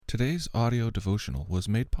Today's audio devotional was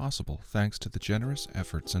made possible thanks to the generous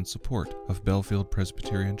efforts and support of Bellefield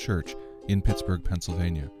Presbyterian Church in Pittsburgh,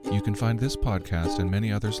 Pennsylvania. You can find this podcast and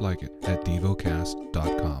many others like it at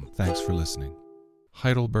devocast.com. Thanks for listening.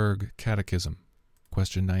 Heidelberg Catechism.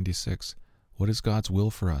 Question 96. What is God's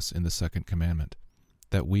will for us in the second commandment?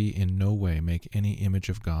 That we in no way make any image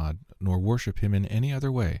of God, nor worship him in any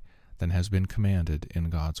other way than has been commanded in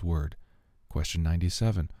God's word. Question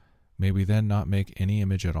 97. May we then not make any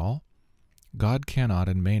image at all? God cannot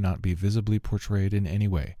and may not be visibly portrayed in any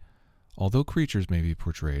way. Although creatures may be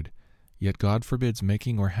portrayed, yet God forbids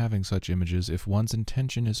making or having such images if one's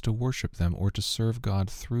intention is to worship them or to serve God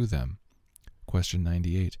through them. Question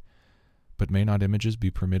 98. But may not images be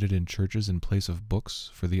permitted in churches in place of books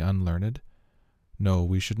for the unlearned? No,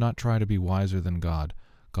 we should not try to be wiser than God.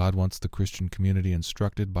 God wants the Christian community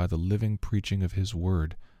instructed by the living preaching of his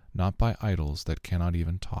word, not by idols that cannot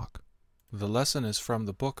even talk. The lesson is from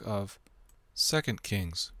the book of 2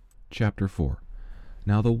 Kings. Chapter 4.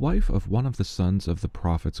 Now the wife of one of the sons of the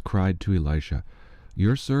prophets cried to Elisha,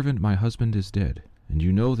 Your servant my husband is dead, and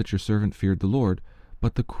you know that your servant feared the Lord,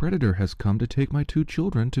 but the creditor has come to take my 2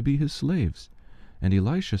 children to be his slaves. And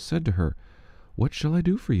Elisha said to her, What shall I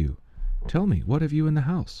do for you? Tell me, what have you in the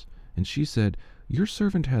house? And she said, Your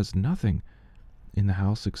servant has nothing in the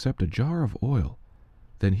house except a jar of oil.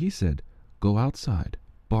 Then he said, Go outside,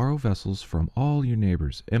 borrow vessels from all your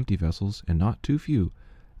neighbors, empty vessels, and not too few.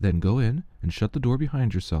 Then go in, and shut the door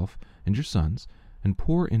behind yourself and your sons, and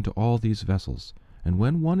pour into all these vessels. And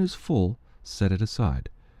when one is full, set it aside.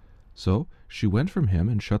 So she went from him,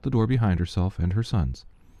 and shut the door behind herself and her sons.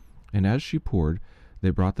 And as she poured, they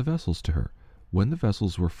brought the vessels to her. When the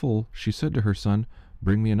vessels were full, she said to her son,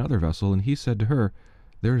 Bring me another vessel. And he said to her,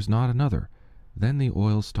 There is not another. Then the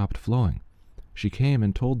oil stopped flowing. She came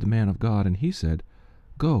and told the man of God, and he said,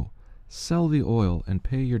 Go, sell the oil and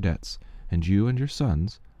pay your debts, and you and your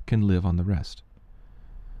sons can live on the rest.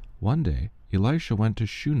 One day Elisha went to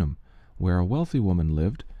Shunem, where a wealthy woman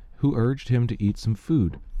lived, who urged him to eat some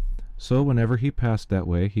food. So whenever he passed that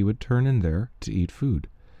way, he would turn in there to eat food.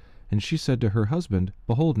 And she said to her husband,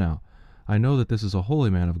 Behold now, I know that this is a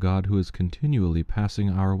holy man of God who is continually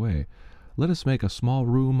passing our way. Let us make a small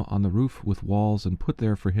room on the roof with walls, and put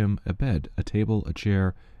there for him a bed, a table, a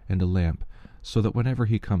chair, and a lamp, so that whenever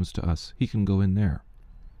he comes to us, he can go in there.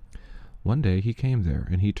 One day he came there,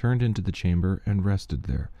 and he turned into the chamber and rested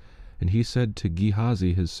there. And he said to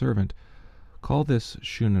Gehazi his servant, Call this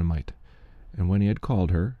Shunammite. And when he had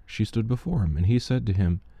called her, she stood before him. And he said to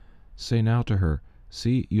him, Say now to her,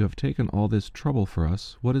 See, you have taken all this trouble for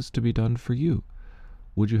us. What is to be done for you?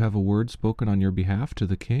 Would you have a word spoken on your behalf to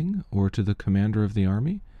the king, or to the commander of the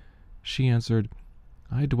army? She answered,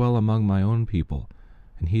 I dwell among my own people.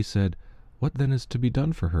 And he said, What then is to be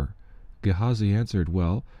done for her? Gehazi answered,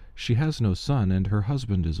 Well, she has no son, and her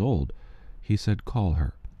husband is old. He said, Call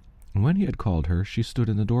her. And when he had called her, she stood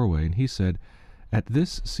in the doorway, and he said, At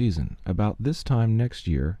this season, about this time next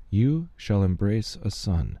year, you shall embrace a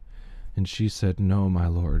son. And she said, No, my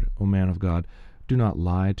lord, O man of God, do not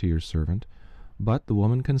lie to your servant. But the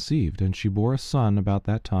woman conceived, and she bore a son about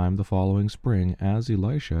that time the following spring, as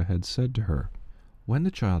Elisha had said to her. When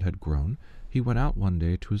the child had grown, he went out one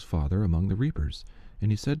day to his father among the reapers.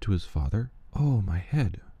 And he said to his father, Oh, my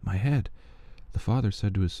head, my head. The father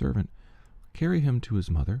said to his servant, Carry him to his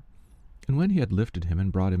mother. And when he had lifted him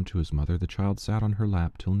and brought him to his mother, the child sat on her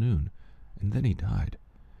lap till noon, and then he died.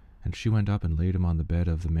 And she went up and laid him on the bed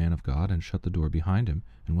of the man of God, and shut the door behind him,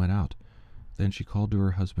 and went out. Then she called to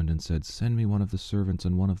her husband, and said, Send me one of the servants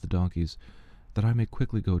and one of the donkeys, that I may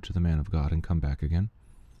quickly go to the man of God and come back again.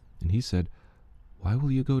 And he said, Why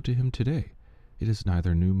will you go to him today? It is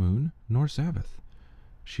neither new moon nor Sabbath.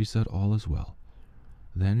 She said, All is well.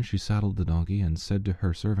 Then she saddled the donkey, and said to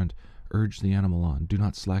her servant, Urge the animal on. Do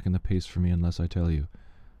not slacken the pace for me unless I tell you.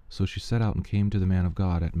 So she set out and came to the man of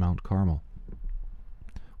God at Mount Carmel.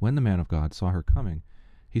 When the man of God saw her coming,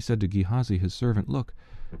 he said to Gehazi his servant, Look,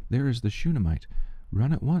 there is the Shunammite.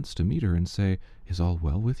 Run at once to meet her, and say, Is all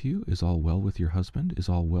well with you? Is all well with your husband? Is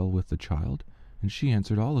all well with the child? And she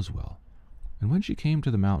answered, All is well. And when she came to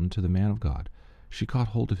the mountain to the man of God, she caught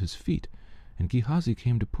hold of his feet. And Gehazi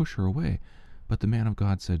came to push her away. But the man of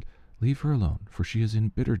God said, Leave her alone, for she is in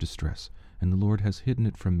bitter distress, and the Lord has hidden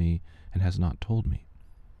it from me, and has not told me.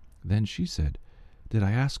 Then she said, Did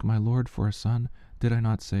I ask my Lord for a son? Did I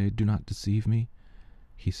not say, Do not deceive me?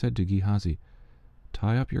 He said to Gehazi,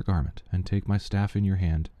 Tie up your garment, and take my staff in your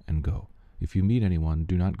hand, and go. If you meet anyone,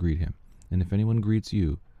 do not greet him, and if anyone greets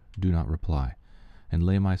you, do not reply. And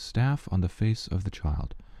lay my staff on the face of the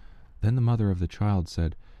child. Then the mother of the child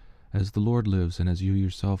said, As the Lord lives, and as you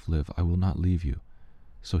yourself live, I will not leave you.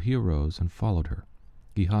 So he arose and followed her.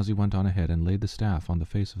 Gehazi went on ahead and laid the staff on the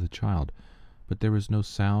face of the child, but there was no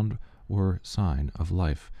sound or sign of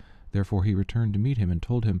life. Therefore he returned to meet him and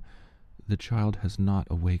told him, "The child has not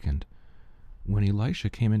awakened." When Elisha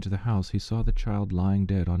came into the house, he saw the child lying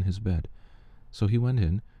dead on his bed. So he went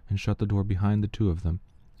in and shut the door behind the two of them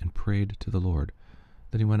and prayed to the Lord.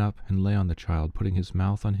 Then he went up and lay on the child, putting his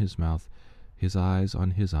mouth on his mouth, his eyes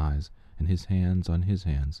on his eyes, and his hands on his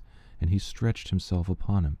hands, and he stretched himself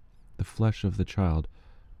upon him. The flesh of the child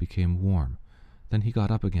became warm. Then he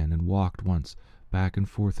got up again and walked once back and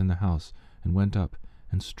forth in the house, and went up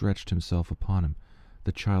and stretched himself upon him.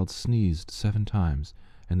 The child sneezed 7 times,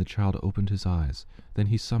 and the child opened his eyes. Then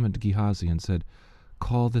he summoned Gehazi and said,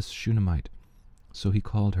 "Call this Shunammite." So he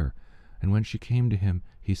called her, and when she came to him,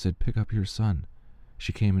 he said, "Pick up your son."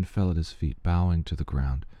 She came and fell at his feet, bowing to the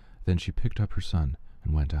ground. Then she picked up her son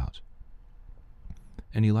and went out.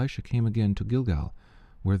 And Elisha came again to Gilgal,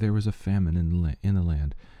 where there was a famine in the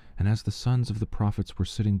land. And as the sons of the prophets were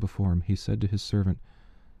sitting before him, he said to his servant,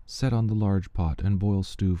 "Set on the large pot, and boil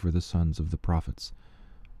stew for the sons of the prophets."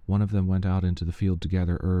 One of them went out into the field to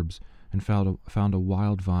gather herbs, and found a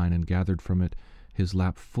wild vine, and gathered from it his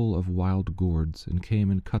lap full of wild gourds, and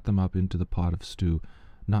came and cut them up into the pot of stew,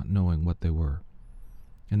 not knowing what they were.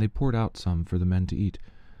 And they poured out some for the men to eat.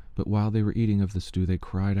 But while they were eating of the stew, they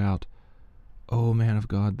cried out, "O man of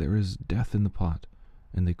God, there is death in the pot."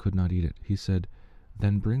 And they could not eat it. He said,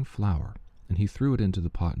 "Then bring flour." And he threw it into the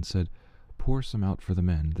pot, and said, "Pour some out for the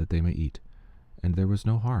men, that they may eat." And there was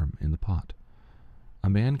no harm in the pot. A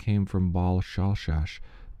man came from Baal-Shalshash,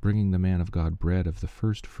 bringing the man of God bread of the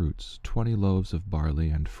first fruits, 20 loaves of barley,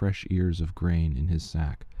 and fresh ears of grain in his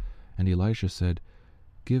sack. And Elisha said,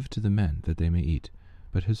 "Give to the men, that they may eat."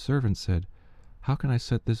 But his servant said, "How can I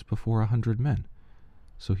set this before 100 men?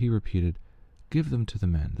 So he repeated, "Give them to the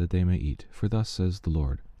men, that they may eat. For thus says the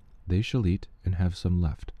Lord, they shall eat and have some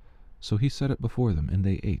left." So he set it before them, and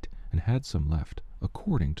they ate, and had some left,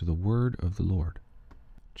 according to the word of the Lord.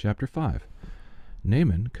 Chapter 5.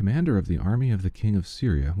 Naaman, commander of the army of the king of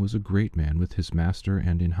Syria, was a great man with his master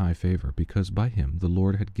and in high favor, because by him the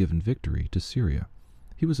Lord had given victory to Syria.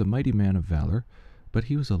 He was a mighty man of valor, but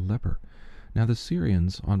he was a leper. Now the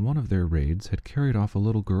Syrians, on one of their raids, had carried off a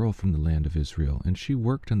little girl from the land of Israel, and she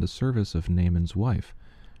worked in the service of Naaman's wife.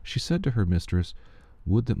 She said to her mistress,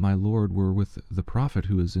 "Would that my lord were with the prophet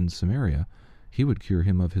who is in Samaria, he would cure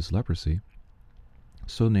him of his leprosy."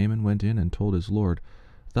 So Naaman went in and told his lord,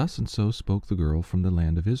 "Thus and so spoke the girl from the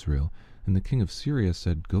land of Israel." And the king of Syria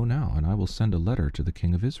said, "Go now, and I will send a letter to the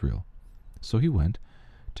king of Israel." So he went,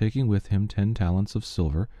 taking with him 10 talents of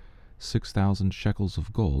silver, 6,000 shekels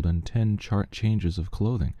of gold, and 10 changes of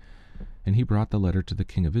clothing. And he brought the letter to the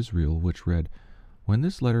king of Israel, which read, "When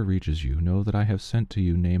this letter reaches you, know that I have sent to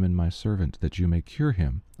you Naaman my servant, that you may cure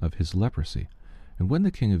him of his leprosy." And when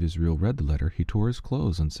the king of Israel read the letter, he tore his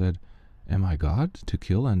clothes and said, "Am I God, to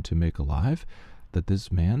kill and to make alive, that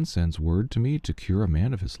this man sends word to me to cure a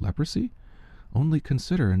man of his leprosy? Only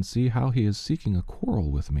consider and see how he is seeking a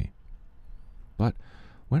quarrel with me." But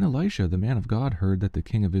when Elisha the man of God heard that the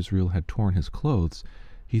king of Israel had torn his clothes,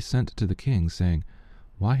 he sent to the king, saying,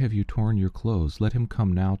 "Why have you torn your clothes? Let him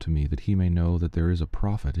come now to me, that he may know that there is a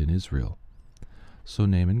prophet in Israel." So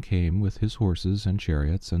Naaman came with his horses and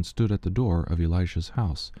chariots, and stood at the door of Elisha's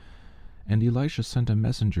house. And Elisha sent a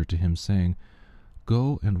messenger to him, saying,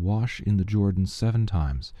 "Go and wash in the Jordan 7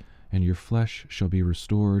 times, and your flesh shall be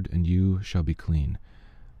restored, and you shall be clean."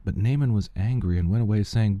 But Naaman was angry, and went away,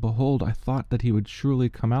 saying, "Behold, I thought that he would surely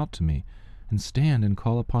come out to me, and stand and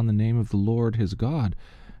call upon the name of the Lord his God,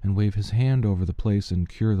 and wave his hand over the place and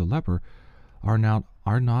cure the leper. Are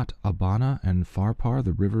not Abana and Pharpar,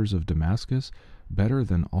 the rivers of Damascus, better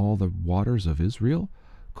than all the waters of Israel?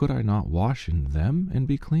 Could I not wash in them and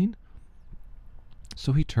be clean?"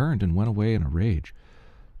 So he turned and went away in a rage.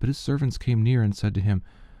 But his servants came near and said to him,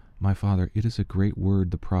 "My father, it is a great word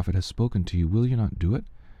the prophet has spoken to you. Will you not do it?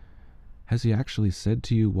 Has he actually said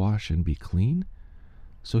to you, 'Wash and be clean'?"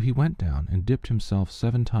 So he went down and dipped himself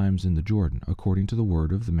 7 times in the Jordan, according to the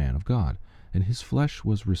word of the man of God. And his flesh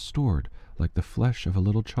was restored, like the flesh of a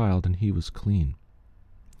little child, and he was clean.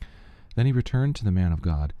 Then he returned to the man of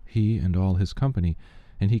God, he and all his company,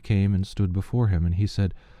 and he came and stood before him. And he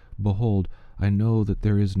said, "Behold, I know that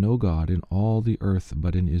there is no God in all the earth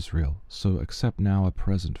but in Israel, so accept now a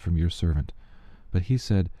present from your servant." But he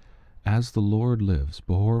said, "As the Lord lives,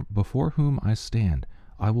 before whom I stand,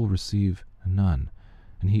 I will receive none."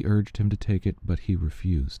 And he urged him to take it, but he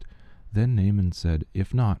refused. Then Naaman said,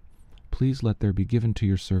 "If not, please let there be given to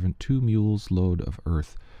your servant 2 mules' load of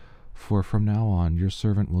earth, for from now on your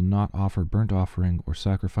servant will not offer burnt offering or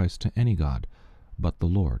sacrifice to any god, but the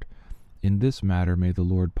Lord. In this matter may the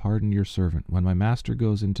Lord pardon your servant. When my master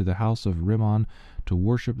goes into the house of Rimmon to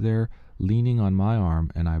worship there, leaning on my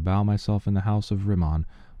arm, and I bow myself in the house of Rimmon,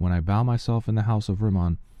 when I bow myself in the house of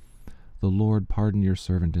Rimmon, the Lord pardon your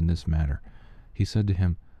servant in this matter. He said to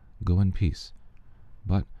him, Go in peace.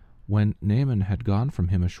 But when Naaman had gone from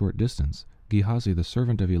him a short distance, Gehazi, the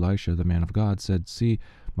servant of Elisha, the man of God, said, See,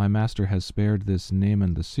 my master has spared this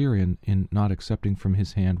Naaman the Syrian in not accepting from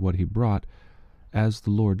his hand what he brought. As the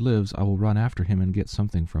Lord lives, I will run after him and get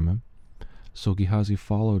something from him. So Gehazi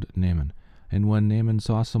followed Naaman. And when Naaman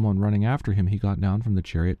saw someone running after him, he got down from the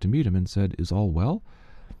chariot to meet him and said, Is all well?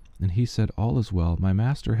 And he said, All is well. My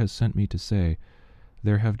master has sent me to say,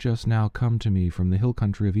 There have just now come to me from the hill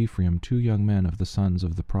country of Ephraim 2 young men of the sons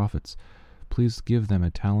of the prophets. Please give them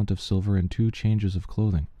a talent of silver and 2 changes of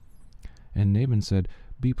clothing. And Naaman said,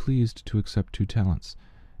 Be pleased to accept 2 talents.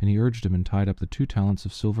 And he urged him and tied up the 2 talents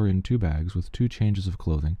of silver in 2 bags with 2 changes of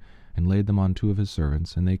clothing, and laid them on 2 of his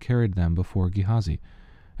servants, and they carried them before Gehazi.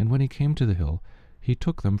 And when he came to the hill, he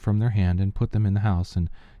took them from their hand and put them in the house, and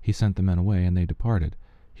he sent the men away, and they departed.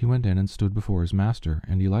 He went in and stood before his master,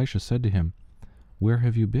 and Elisha said to him, Where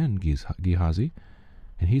have you been, Gehazi?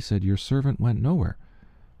 And he said, Your servant went nowhere.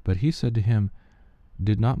 But he said to him,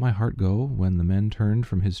 Did not my heart go when the men turned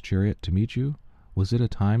from his chariot to meet you? Was it a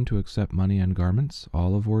time to accept money and garments,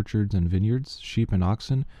 olive orchards and vineyards, sheep and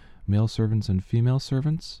oxen, male servants and female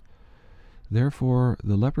servants? Therefore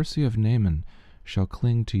the leprosy of Naaman shall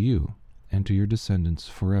cling to you and to your descendants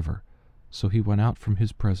forever. So he went out from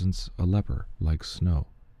his presence a leper like snow.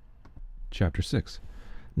 Chapter 6.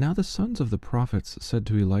 Now the sons of the prophets said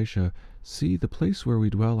to Elisha, See, the place where we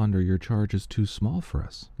dwell under your charge is too small for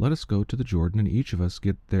us. Let us go to the Jordan, and each of us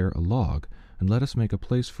get there a log, and let us make a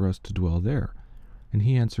place for us to dwell there. And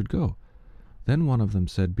he answered, Go. Then one of them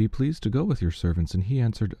said, Be pleased to go with your servants. And he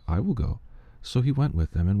answered, I will go. So he went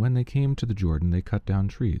with them, and when they came to the Jordan, they cut down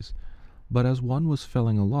trees. But as one was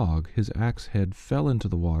felling a log, his axe head fell into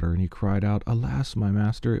the water, and he cried out, Alas, my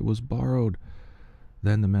master, it was borrowed.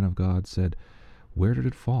 Then the men of God said, Where did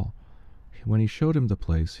it fall? When he showed him the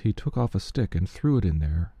place, he took off a stick and threw it in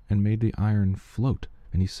there, and made the iron float.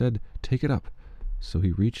 And he said, Take it up. So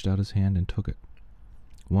he reached out his hand and took it.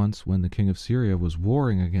 Once, when the king of Syria was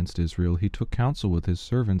warring against Israel, he took counsel with his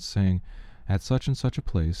servants, saying, At such and such a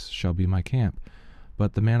place shall be my camp.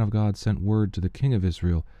 But the man of God sent word to the king of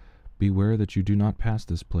Israel, Beware that you do not pass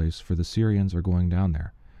this place, for the Syrians are going down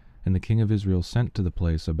there. And the king of Israel sent to the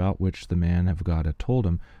place about which the man of God had told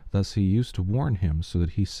him. Thus he used to warn him, so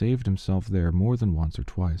that he saved himself there more than once or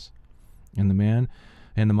twice. And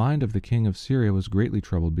the mind of the king of Syria was greatly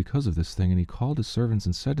troubled because of this thing, and he called his servants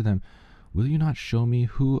and said to them, Will you not show me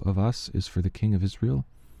who of us is for the king of Israel?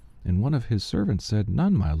 And one of his servants said,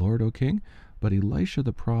 None, my lord, O king. But Elisha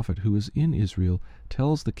the prophet, who is in Israel,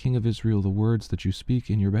 tells the king of Israel the words that you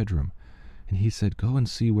speak in your bedroom. And he said, Go and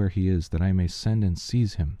see where he is, that I may send and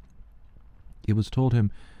seize him. It was told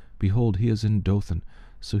him, Behold, he is in Dothan.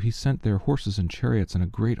 So he sent there horses and chariots and a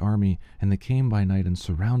great army, and they came by night and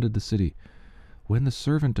surrounded the city. When the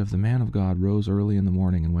servant of the man of God rose early in the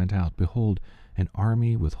morning and went out, behold, an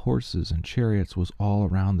army with horses and chariots was all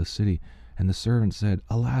around the city. And the servant said,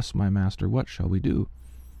 Alas, my master, what shall we do?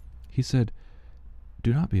 He said,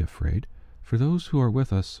 Do not be afraid, for those who are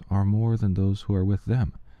with us are more than those who are with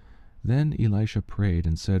them. Then Elisha prayed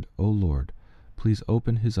and said, O Lord, please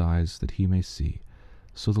open his eyes that he may see.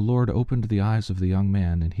 So the Lord opened the eyes of the young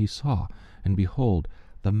man, and he saw, and behold,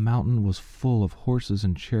 the mountain was full of horses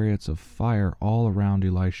and chariots of fire all around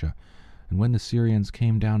Elisha. And when the Syrians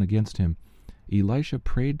came down against him, Elisha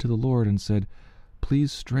prayed to the Lord and said,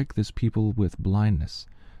 Please strike this people with blindness.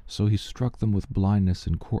 So he struck them with blindness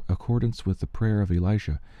in accordance with the prayer of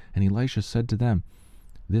Elisha. And Elisha said to them,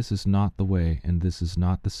 This is not the way, and this is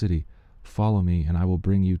not the city. Follow me, and I will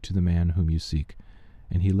bring you to the man whom you seek.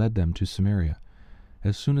 And he led them to Samaria.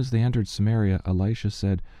 As soon as they entered Samaria, Elisha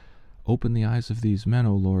said, Open the eyes of these men,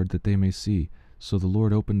 O Lord, that they may see. So the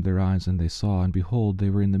Lord opened their eyes, and they saw, and behold, they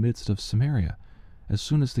were in the midst of Samaria. As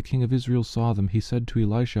soon as the king of Israel saw them, he said to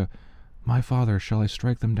Elisha, My father, shall I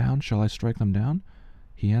strike them down? Shall I strike them down?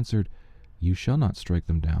 He answered, You shall not strike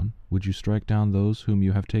them down. Would you strike down those whom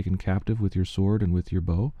you have taken captive with your sword and with your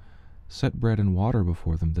bow? Set bread and water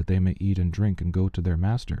before them, that they may eat and drink and go to their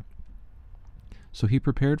master. So he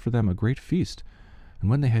prepared for them a great feast. And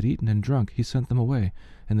when they had eaten and drunk, he sent them away,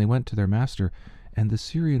 and they went to their master. And the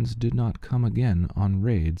Syrians did not come again on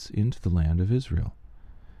raids into the land of Israel.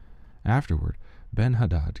 Afterward,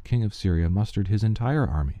 Ben-Hadad, king of Syria, mustered his entire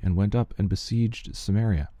army, and went up and besieged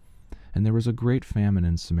Samaria. And there was a great famine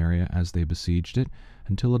in Samaria as they besieged it,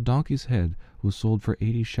 until a donkey's head was sold for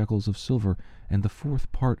 80 shekels of silver, and the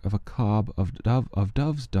fourth part of a cob of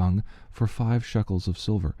dove's dung for 5 shekels of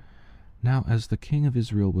silver. Now as the king of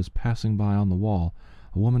Israel was passing by on the wall,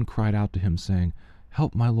 a woman cried out to him, saying,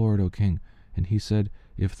 Help my lord, O king. And he said,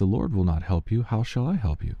 If the Lord will not help you, how shall I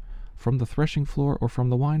help you? From the threshing floor or from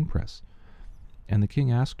the winepress? And the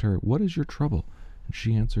king asked her, What is your trouble? And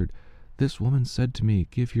she answered, This woman said to me,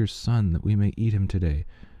 Give your son, that we may eat him today,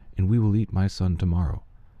 and we will eat my son tomorrow.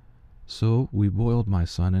 So we boiled my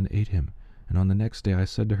son and ate him. And on the next day I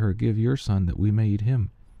said to her, Give your son, that we may eat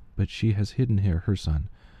him. But she has hidden here her son.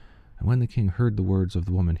 And when the king heard the words of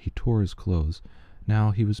the woman, he tore his clothes.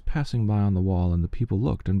 Now he was passing by on the wall, and the people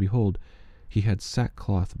looked, and behold, he had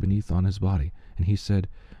sackcloth beneath on his body. And he said,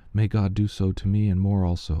 May God do so to me, and more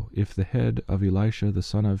also, if the head of Elisha the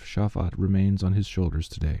son of Shaphat remains on his shoulders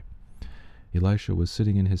today. Elisha was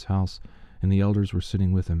sitting in his house, and the elders were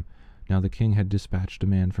sitting with him. Now the king had dispatched a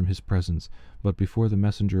man from his presence, but before the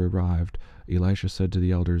messenger arrived, Elisha said to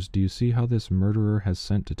the elders, Do you see how this murderer has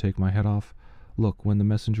sent to take my head off? Look, when the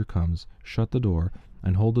messenger comes, shut the door,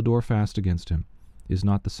 and hold the door fast against him. Is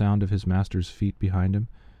not the sound of his master's feet behind him?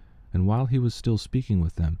 And while he was still speaking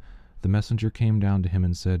with them, the messenger came down to him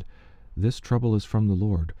and said, This trouble is from the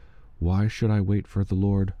Lord. Why should I wait for the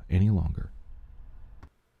Lord any longer?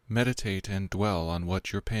 Meditate and dwell on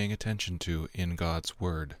what you're paying attention to in God's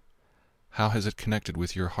Word. How has it connected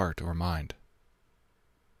with your heart or mind?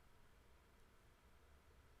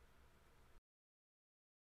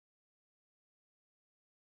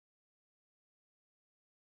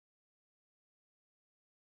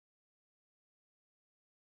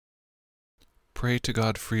 Pray to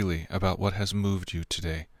God freely about what has moved you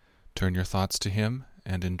today. Turn your thoughts to Him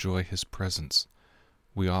and enjoy His presence.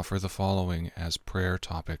 We offer the following as prayer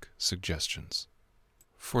topic suggestions.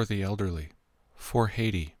 For the elderly. For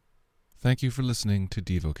Haiti. Thank you for listening to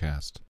DevoCast.